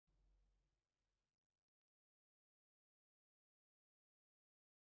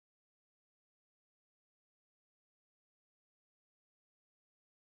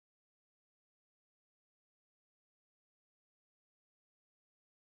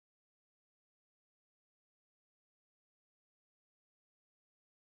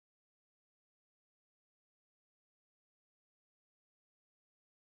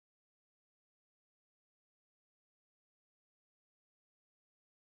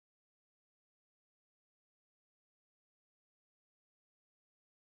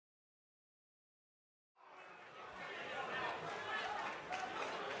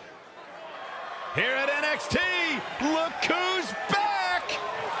Here at NXT, look who's back!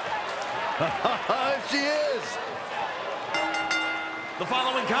 She is! The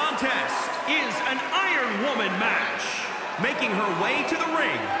following contest is an Iron Woman match. Making her way to the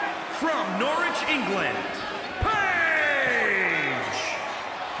ring from Norwich, England, Paige!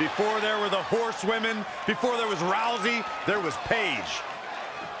 Before there were the horsewomen, before there was Rousey, there was Paige.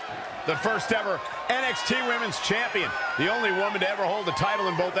 The first ever NXT Women's Champion. The only woman to ever hold the title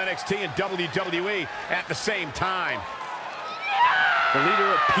in both NXT and WWE at the same time. The leader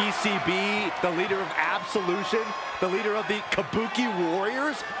of PCB, the leader of Absolution, the leader of the Kabuki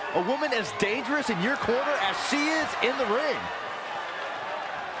Warriors. A woman as dangerous in your corner as she is in the ring.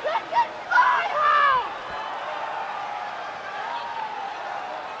 This is my house!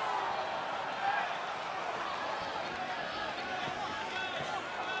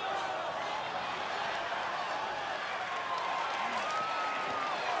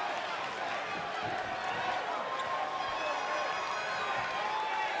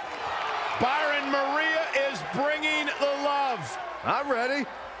 Byron, Maria is bringing the love. I'm ready.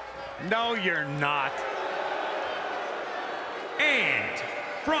 No, you're not. And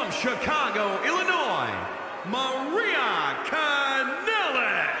from Chicago, Illinois, Maria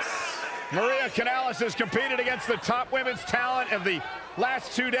Kanellis. Maria Kanellis has competed against the top women's talent of the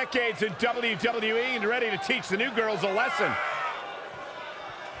last 2 decades in WWE and ready to teach the new girls a lesson.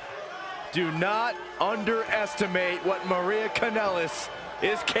 Do not underestimate what Maria Kanellis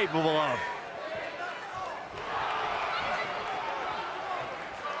is capable of.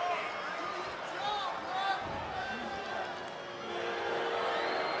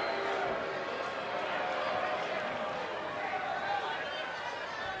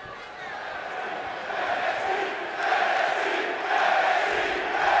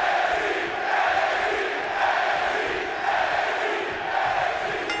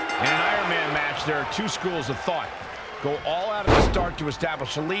 In an Iron Man match, there are 2 schools of thought. Go all out at the start to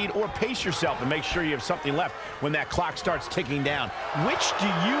establish a lead, or pace yourself and make sure you have something left when that clock starts ticking down. Which do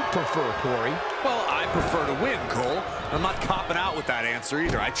you prefer, Corey? Well, I prefer to win, Cole. I'm not copping out with that answer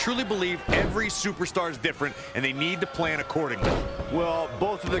either. I truly believe every superstar is different, and they need to plan accordingly. Well,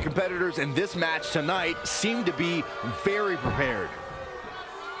 both of the competitors in this match tonight seem to be very prepared.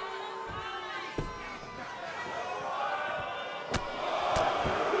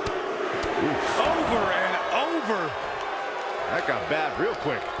 Over and over. That got bad real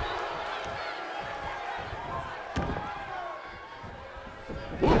quick.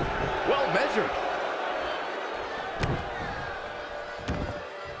 Ooh, well measured.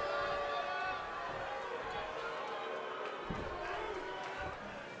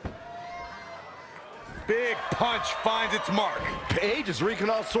 Big punch finds its mark. Paige is wreaking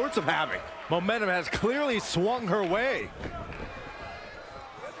all sorts of havoc. Momentum has clearly swung her way.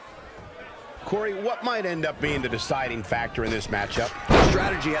 Corey, what might end up being the deciding factor in this matchup? The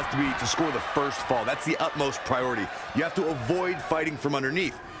strategy has to be to score the first fall. That's the utmost priority. You have to avoid fighting from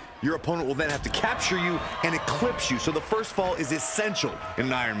underneath. Your opponent will then have to capture you and eclipse you, so the first fall is essential in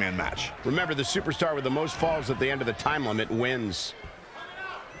an Iron Man match. Remember, the superstar with the most falls at the end of the time limit wins.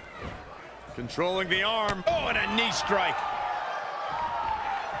 Controlling the arm. Oh, and a knee strike.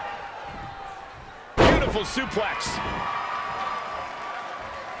 Beautiful suplex.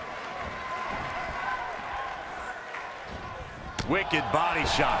 Wicked body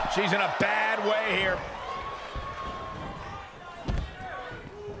shot. She's in a bad way here.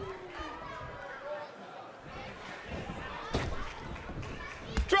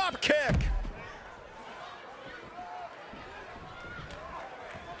 Drop kick.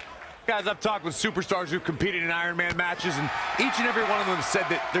 Guys, I've talked with superstars who've competed in Iron Man matches, and each and every one of them said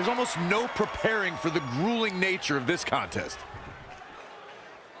that there's almost no preparing for the grueling nature of this contest.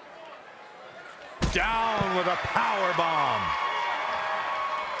 Down with a power bomb.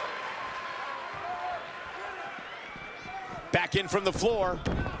 Back in from the floor.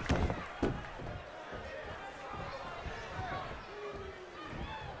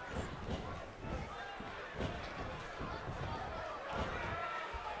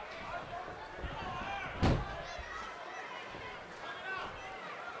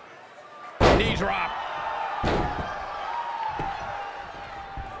 Knee drop.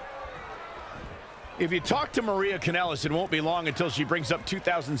 If you talk to Maria Kanellis, it won't be long until she brings up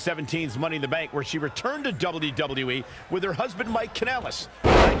 2017's Money in the Bank, where she returned to WWE with her husband, Mike Kanellis.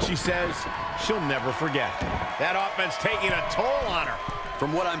 And she says she'll never forget. That offense taking a toll on her.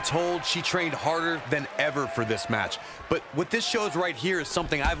 From what I'm told, she trained harder than ever for this match. But what this shows right here is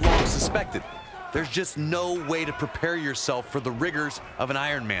something I've long suspected. There's just no way to prepare yourself for the rigors of an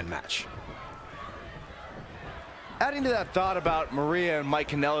Iron Man match. Adding to that thought about Maria and Mike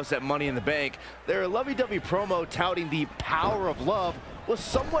Kanellis at Money in the Bank, their lovey-dovey promo touting the power of love was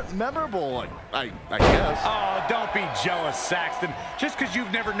somewhat memorable, I guess. Oh, don't be jealous, Saxton. Just because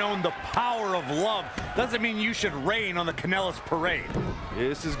you've never known the power of love doesn't mean you should rain on the Kanellis parade.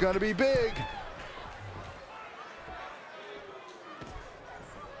 This is going to be big.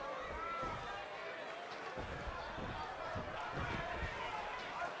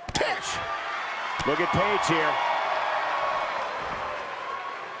 Look at Paige here.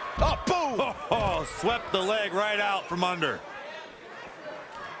 Oh, boom! Oh, swept the leg right out from under.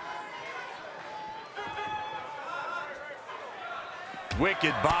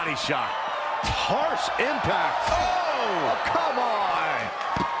 Wicked body shot. Harsh impact. Oh, come on.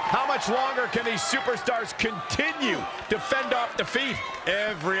 How much longer can these superstars continue to fend off defeat?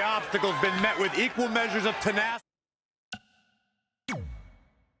 Every obstacle's been met with equal measures of tenacity.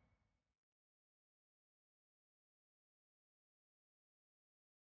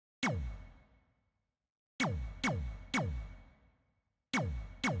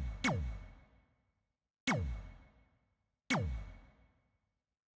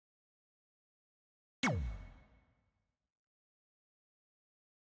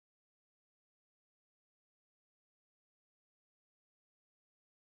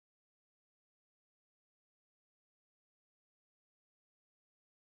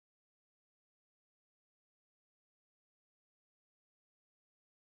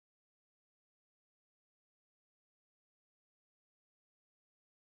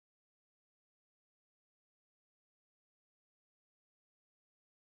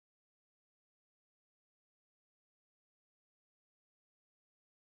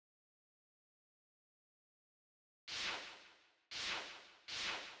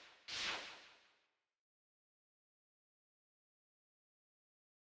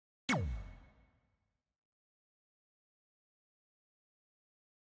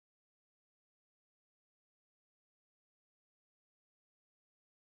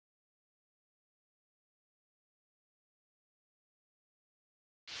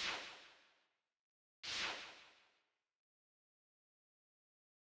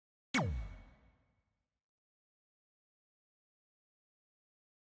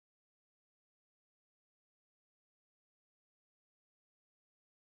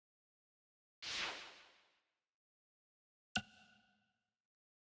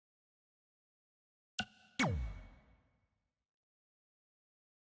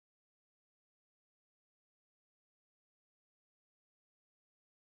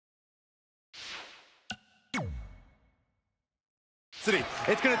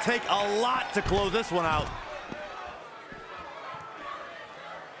 It's going to take a lot to close this one out.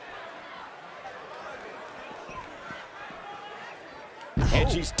 And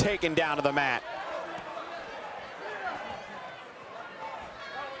she's taken down to the mat.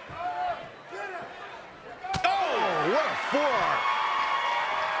 Oh, what a forearm.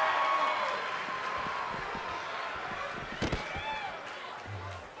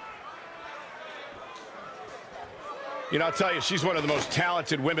 You know, I'll tell you, she's one of the most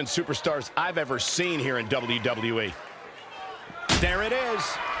talented women superstars I've ever seen here in WWE. There it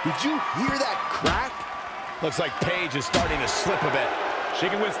is. Did you hear that crack? Looks like Paige is starting to slip a bit. She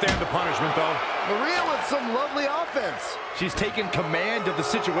can withstand the punishment, though. Maria with some lovely offense. She's taken command of the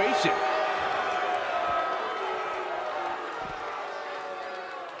situation.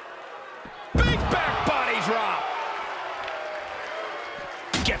 Big back body drop.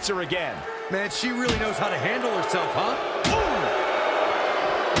 Gets her again. Man, she really knows how to handle herself, huh?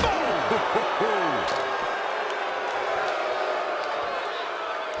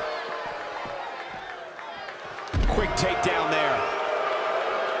 Quick takedown there.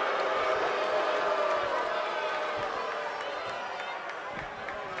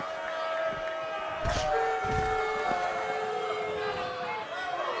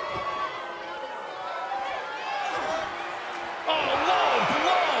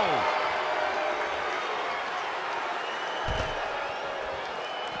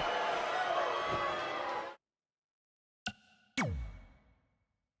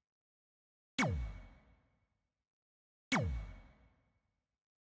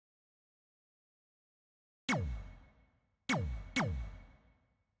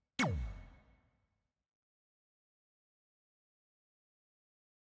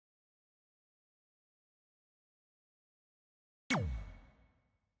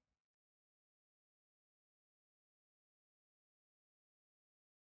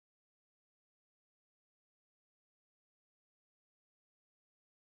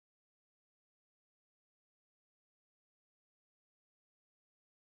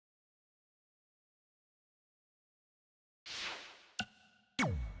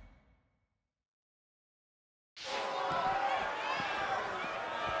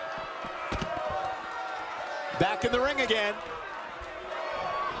 back in the ring again.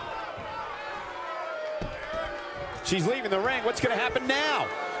 She's leaving the ring. What's going to happen now?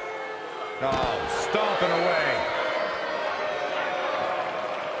 Oh, stomping away.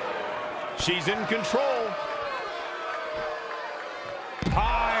 She's in control.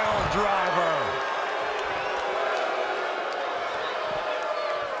 Pile driver.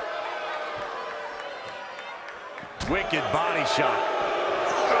 Wicked body shot.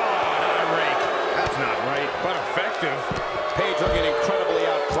 Oh, an eye rake. That's not right, but effective. Paige looking incredibly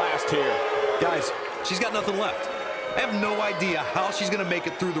outclassed here. Guys, she's got nothing left. I have no idea how she's going to make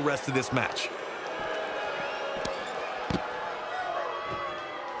it through the rest of this match.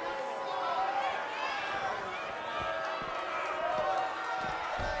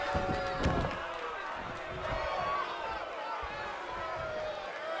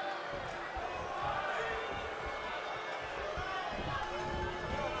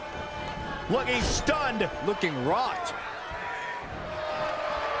 Looking stunned. Looking rocked.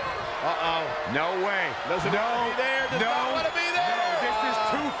 Uh-oh. No way. Doesn't want to be there. Does not want to be there. No, this is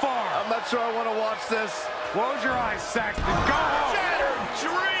too far. I'm not sure I want to watch this. Close your eyes, Saxton. Go home. Shattered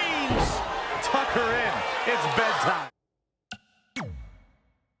dreams. Tuck her in. It's bedtime.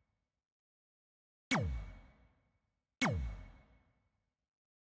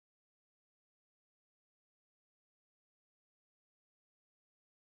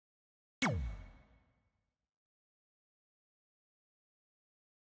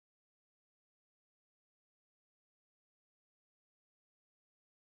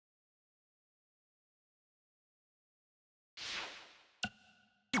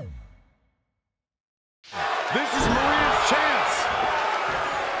 This is Maria's chance.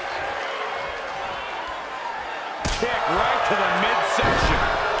 Kick right to the midsection.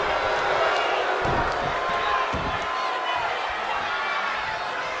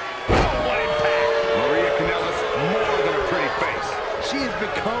 Oh, what impact. Maria Kanellis, more than a pretty face. She has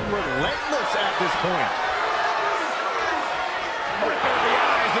become relentless at this point. Ripping in the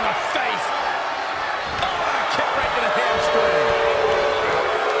eyes and the face. Oh, and a kick right to the hamstring.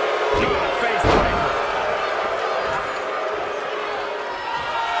 Oh, face breaker.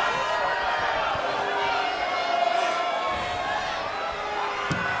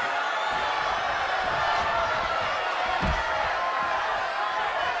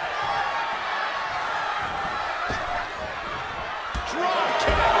 Drop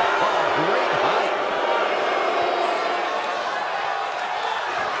kick. Oh, great height.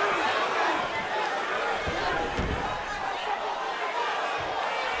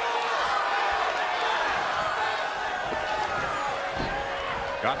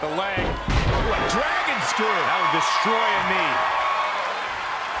 Got the leg. Ooh, a dragon screw. That would destroy a knee.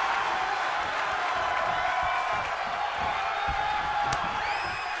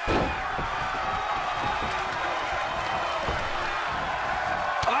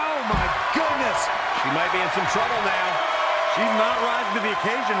 Oh, my goodness. She might be in some trouble now. She's not rising to the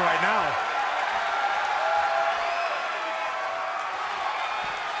occasion right now.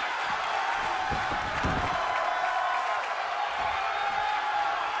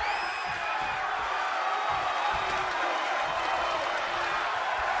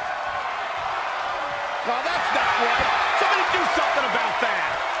 No, that's not right. Somebody do something about that.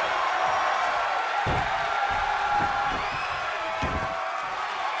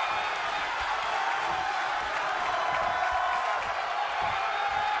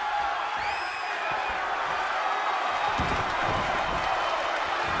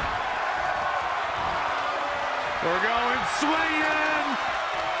 We're going swinging.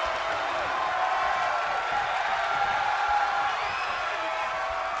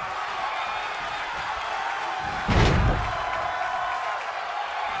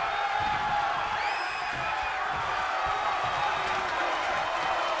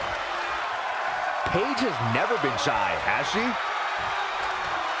 Paige has never been shy, has she?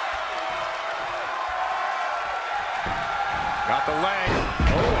 Got the leg.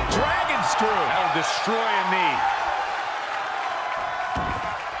 Oh, dragon screw. That'll destroy a knee.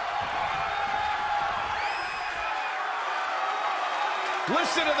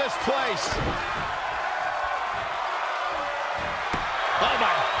 Listen to this place. Oh,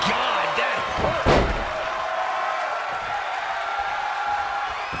 my God. That hurt.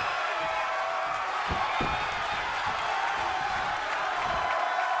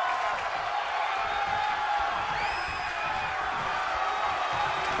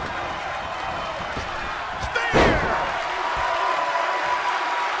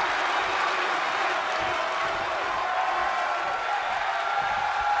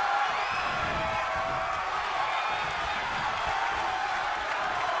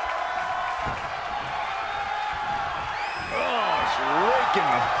 kick in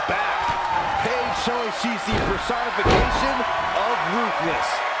the back. Paige showing she's the personification of ruthless.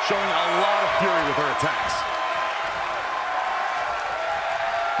 Showing a lot of fury with her attacks.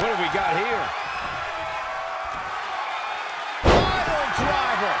 What have we got here? Pile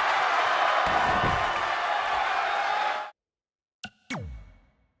driver.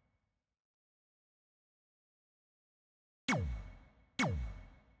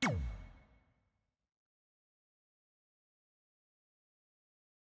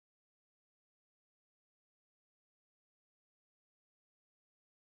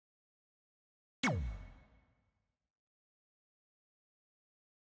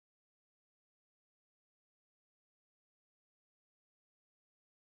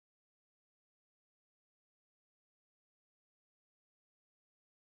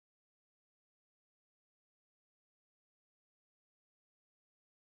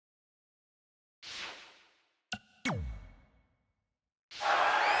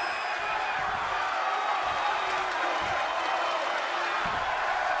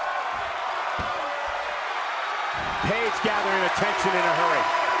 Paige gathering attention in a hurry.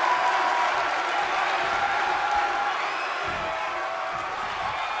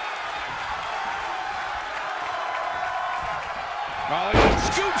 Oh,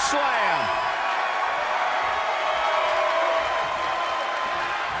 scoop slam.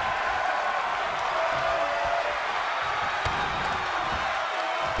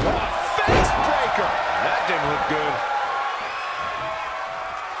 Oh, face breaker. That didn't look good.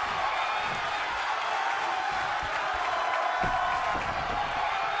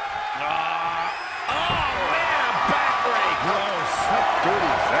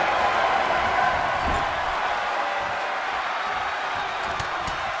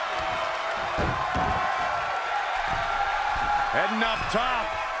 Heading up top.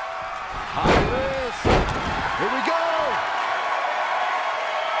 High risk. Here we go.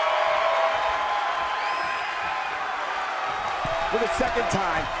 For the second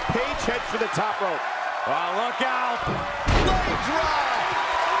time, Paige heads for the top rope. Oh, look out. Leg drop.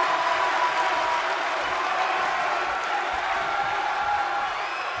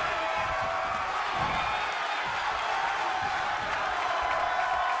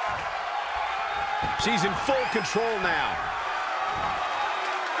 She's in full control now.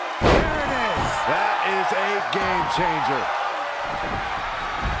 There it is. That is a game changer.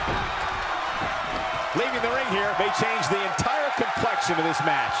 Leaving the ring here may change the entire complexion of this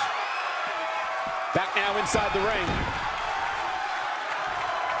match. Back now inside the ring.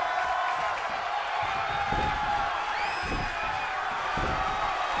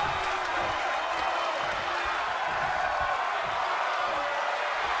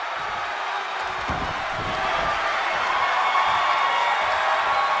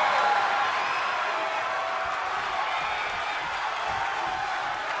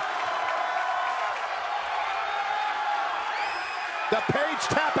 The Paige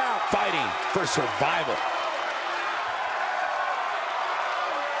tap out, fighting for survival.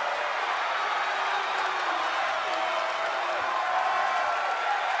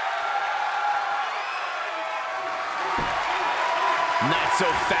 Not so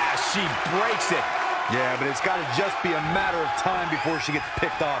fast. She breaks it. Yeah, but it's got to just be a matter of time before she gets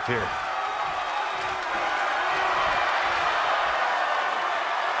picked off here.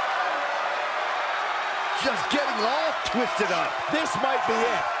 Just getting all twisted up. This might be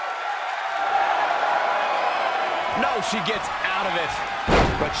it. No, she gets out of it.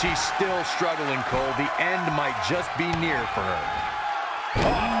 But she's still struggling, Cole. The end might just be near for her.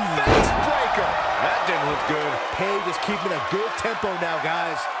 Face breaker. That didn't look good. Paige is keeping a good tempo now,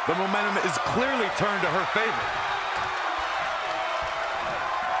 guys. The momentum is clearly turned to her favor.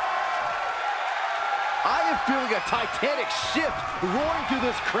 I am feeling a titanic shift roaring through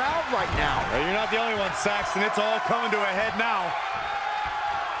this crowd right now. Well, you're not the only one, Saxton. It's all coming to a head now.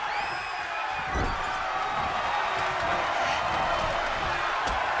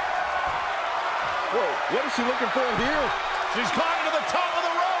 Whoa, what is she looking for here? She's climbing to the top of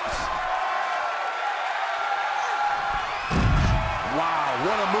the ropes. Wow,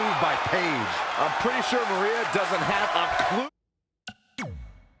 what a move by Paige. I'm pretty sure Maria doesn't have a clue.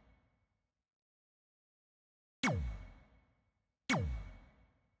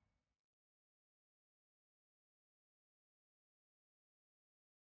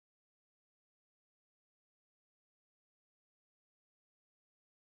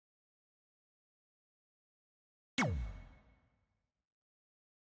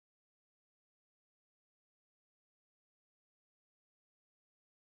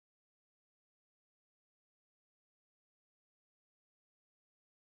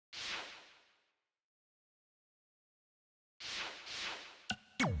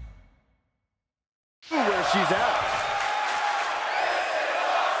 she's out.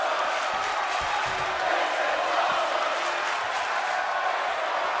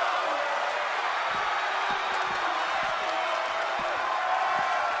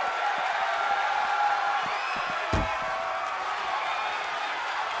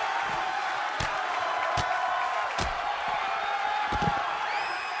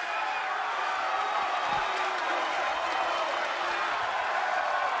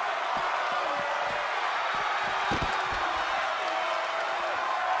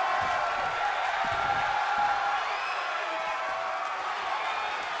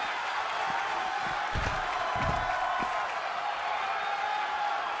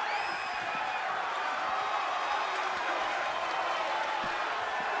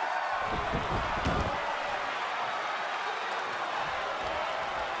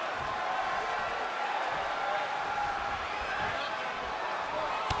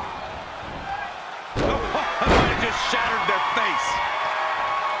 Shattered their face.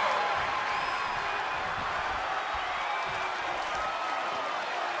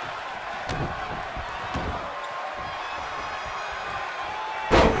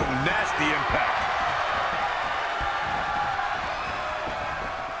 Oh, nasty impact.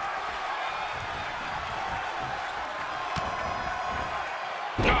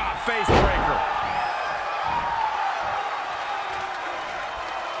 Ah, face breaker.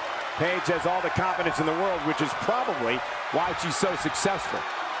 Paige has all the confidence in the world, which is probably why she's so successful.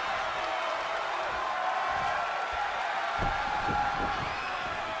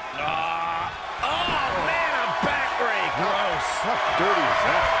 Oh, man, a back rake. Gross. How dirty is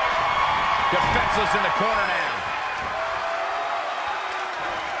that? Defenseless in the corner now.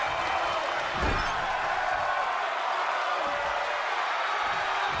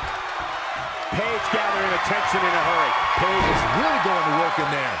 Paige gathering attention in a hurry. Paige is really going to work in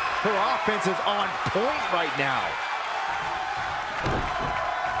there. Her offense is on point right now.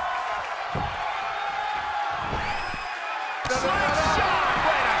 Slingshot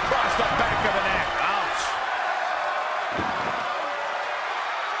right across the back of the neck. Ouch.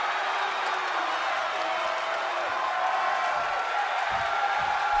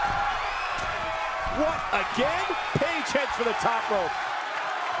 What, again? Paige heads for the top rope.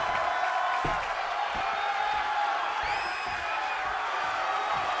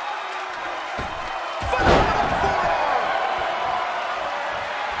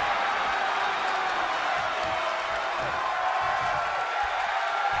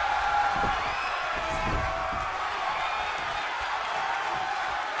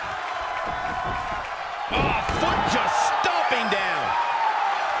 Oh, foot just stomping down.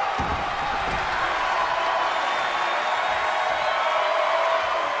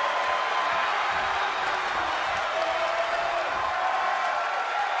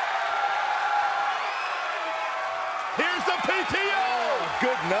 Here's the PTO.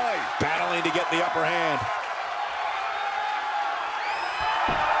 Good night. Battling to get the upper hand.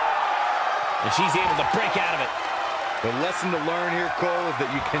 And she's able to break out of it. The lesson to learn here, Cole, is that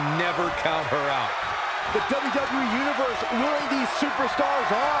you can never count her out. The WWE Universe luring these superstars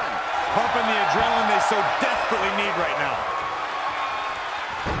on. Pumping the adrenaline they so desperately need right now.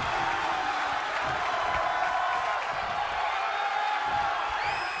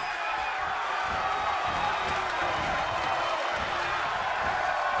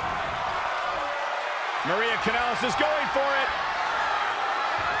 Maria Kanellis is going for it.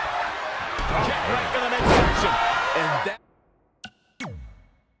 Kick right to the midsection. And that...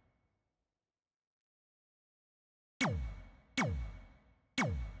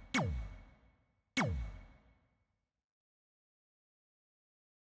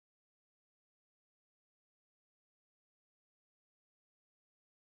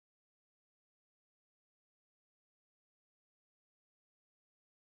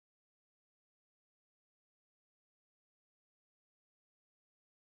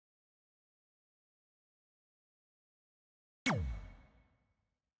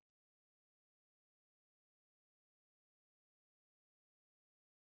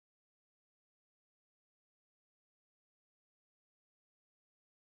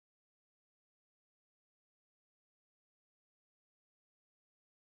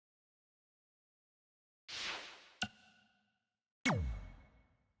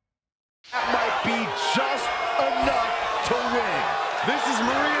 That might be just enough to win. This is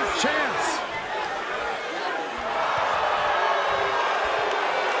Maria's chance.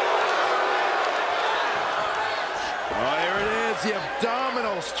 Oh, here it is, the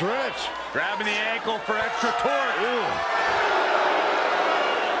abdominal stretch. Grabbing the ankle for extra torque.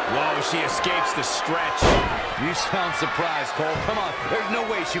 Whoa, she escapes the stretch. You sound surprised, Cole. Come on. There's no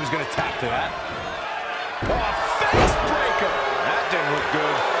way she was going to tap to that. Oh, face breaker. That didn't look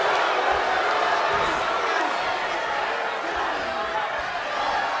good.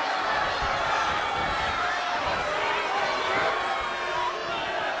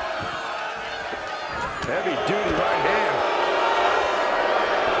 Heavy duty right hand.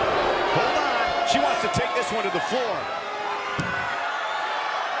 Hold on. She wants to take this one to the floor.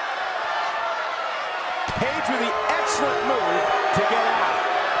 Paige with the excellent move to get out.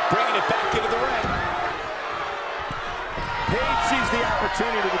 Bringing it back into the ring. Paige sees the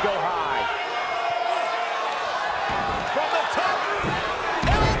opportunity to go high. From the top.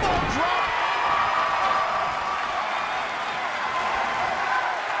 Elbow drop.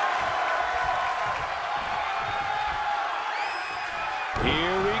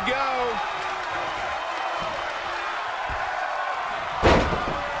 Here we go.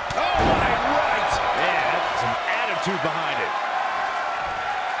 Oh, my right. Man, that's some attitude behind it.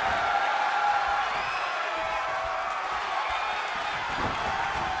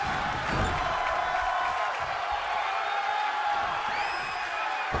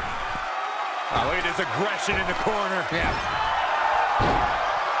 Oh, look at his aggression in the corner. Yeah.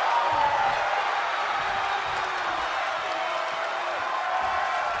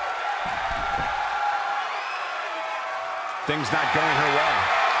 Things not going her way.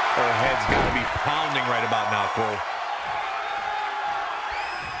 Her head's got to be pounding right about now, Cole.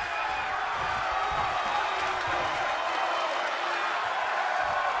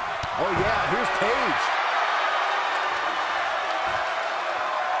 Oh, yeah, here's Paige.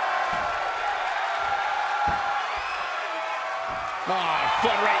 Oh,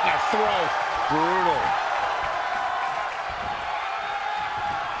 foot right in the throat. Brutal.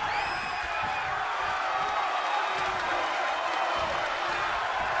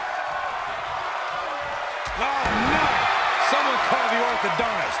 Oh, no! Someone call the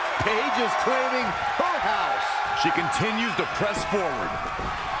orthodontist. Paige is claiming her house. She continues to press forward.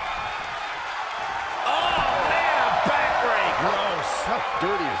 Oh, man, a backbreak. Gross. How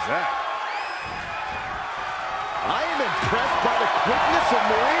dirty is that? I am impressed by the quickness of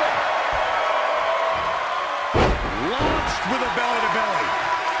Maria. Launched with a belly-to-belly.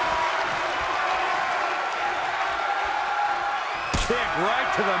 Kick right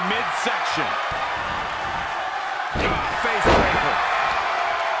to the midsection. Face breaker.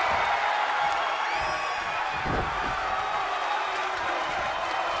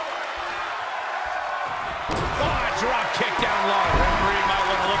 Oh, drop kick down low. Referee might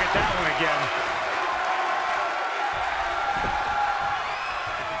want to look at that one again.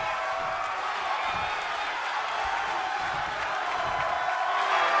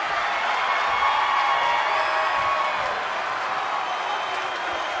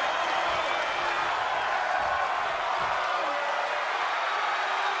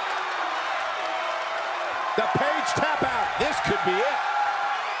 The Paige tap out. This could be it.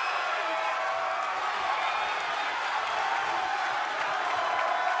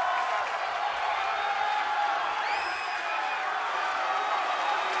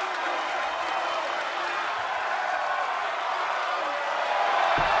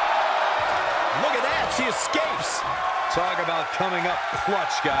 Look at that. She escapes. Talk about coming up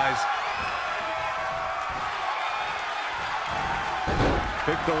clutch, guys.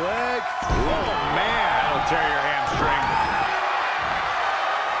 Pick the leg. Oh, man. That'll tear your hamstring.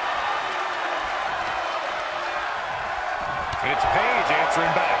 And it's Paige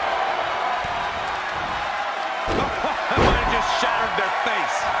answering back. That might have just shattered their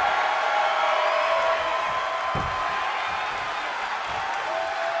face.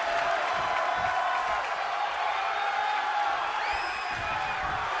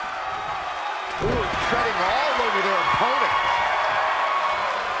 Ooh, treading all over their opponent.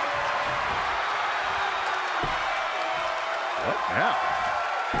 What now?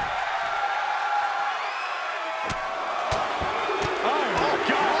 Oh, my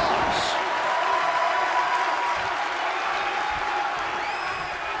gosh.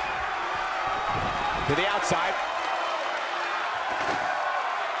 To the outside.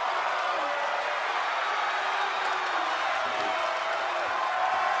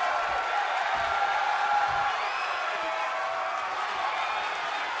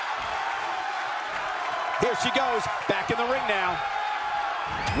 Here she goes, back in the ring now.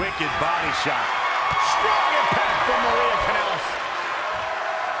 Wicked body shot. Strong impact from Maria Kanellis.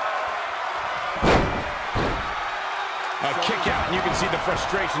 A kick out, and you can see the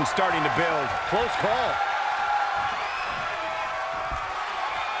frustration starting to build. Close call.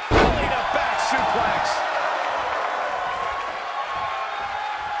 Belly to back suplex.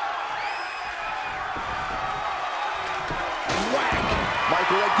 Whack.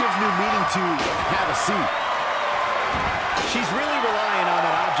 Michael, that gives new meaning to have a seat. She's really relying on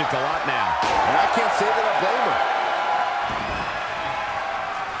that object a lot now. And I can't say that I blame her.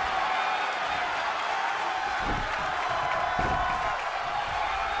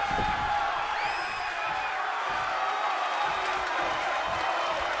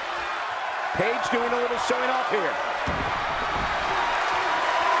 Paige doing a little showing off here.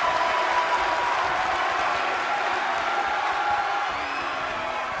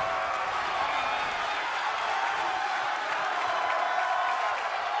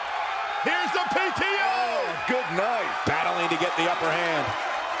 Here's the PTO! Good night. Battling to get the upper hand.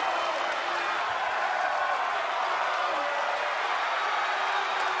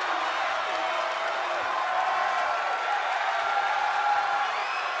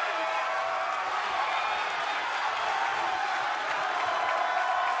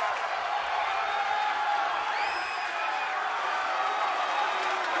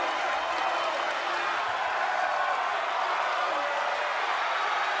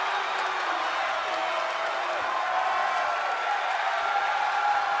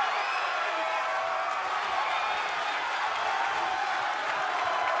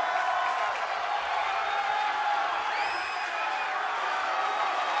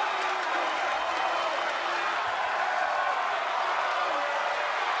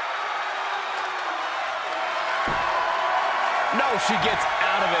 No, she gets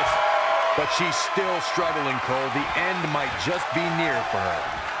out of it. But she's still struggling, Cole. The end might just be near for her.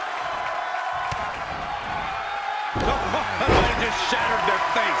 That might have just shattered their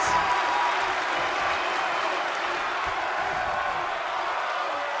face.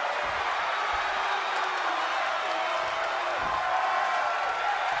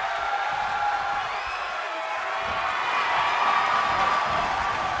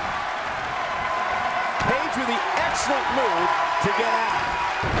 Paige with the excellent move to get out.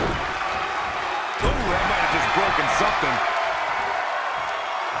 Ooh, that might have just broken something.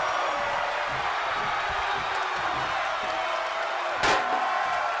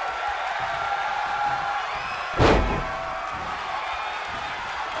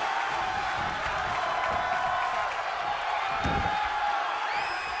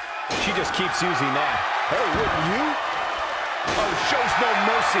 She just keeps using that. Hey, wouldn't you? Oh, shows no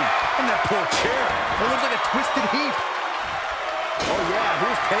mercy. And that poor chair. It looks like a twisted heap. Oh, yeah,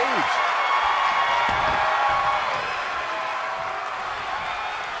 here's Paige.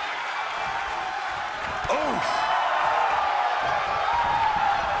 Oof.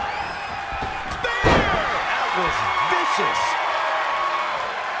 That was vicious.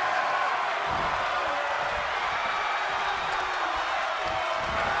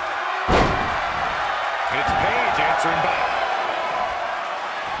 It's Paige answering back.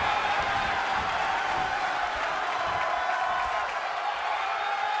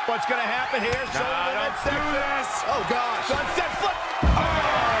 What's going to happen here? Nah, don't do this. Oh, gosh. Sunset flip.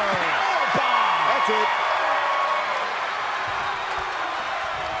 That's it.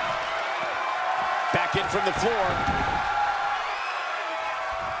 Back in from the floor.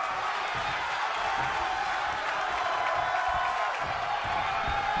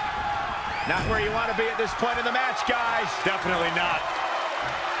 Not where you want to be at this point in the match, guys. Definitely not.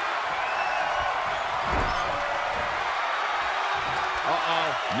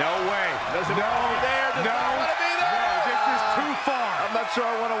 No way. Doesn't want to be there. Does not want to be there. No, this is too far. I'm not sure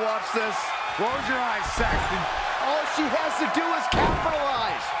I want to watch this. Close your eyes, Saxton. All she has to do is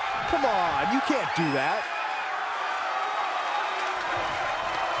capitalize. Come on, you can't do that.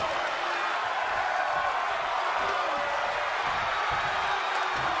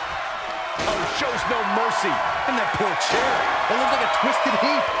 Oh, shows no mercy. And that poor chair. It looks like a twisted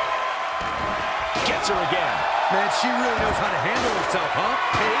heap. Gets her again. Man, she really knows how to handle herself, huh?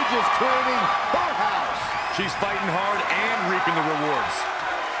 Paige is claiming her house. She's fighting hard and reaping the rewards.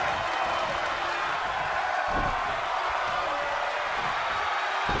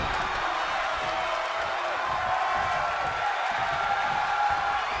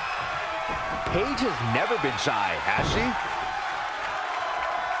 Paige has never been shy, has she?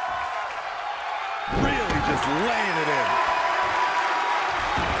 Really just laying it in.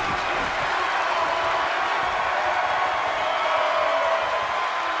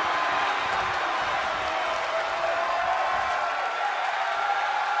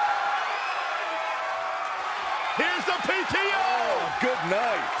 Here's the PTO. Good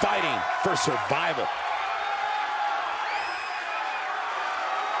night. Fighting for survival.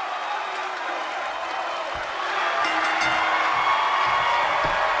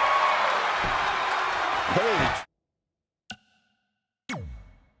 Paige.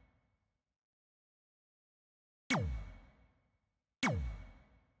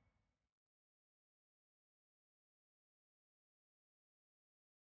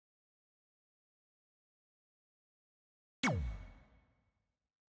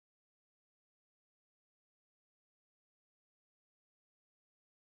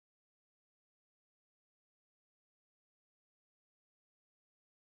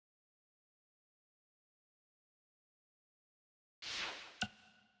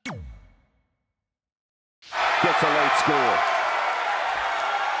 That's a late score.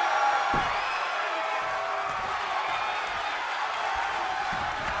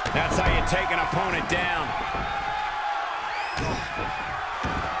 That's how you take an opponent down.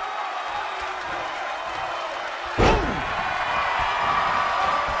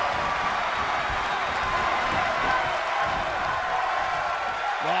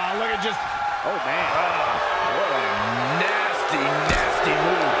 Wow, look at just... Oh, man. What a nasty, nasty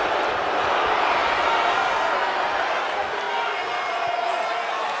move.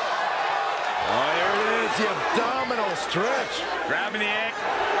 Oh, here it is, the abdominal stretch. Grabbing the egg.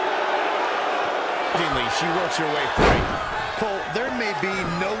 She works her way free. Cole, there may be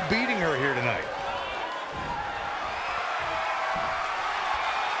no beating her here tonight.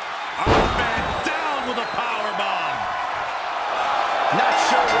 Man down with a power bomb. Not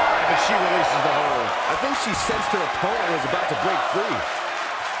sure why, but she releases the hold. I think she sensed her opponent was about to break free.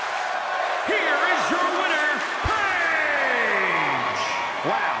 Here is your winner, Paige!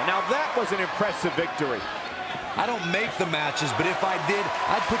 Wow, now that was an impressive victory. I don't make the matches, but if I did,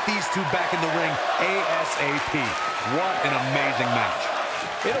 I'd put these two back in the ring ASAP. What an amazing match.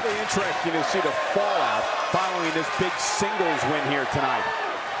 It'll be interesting to see the fallout following this big singles win here tonight.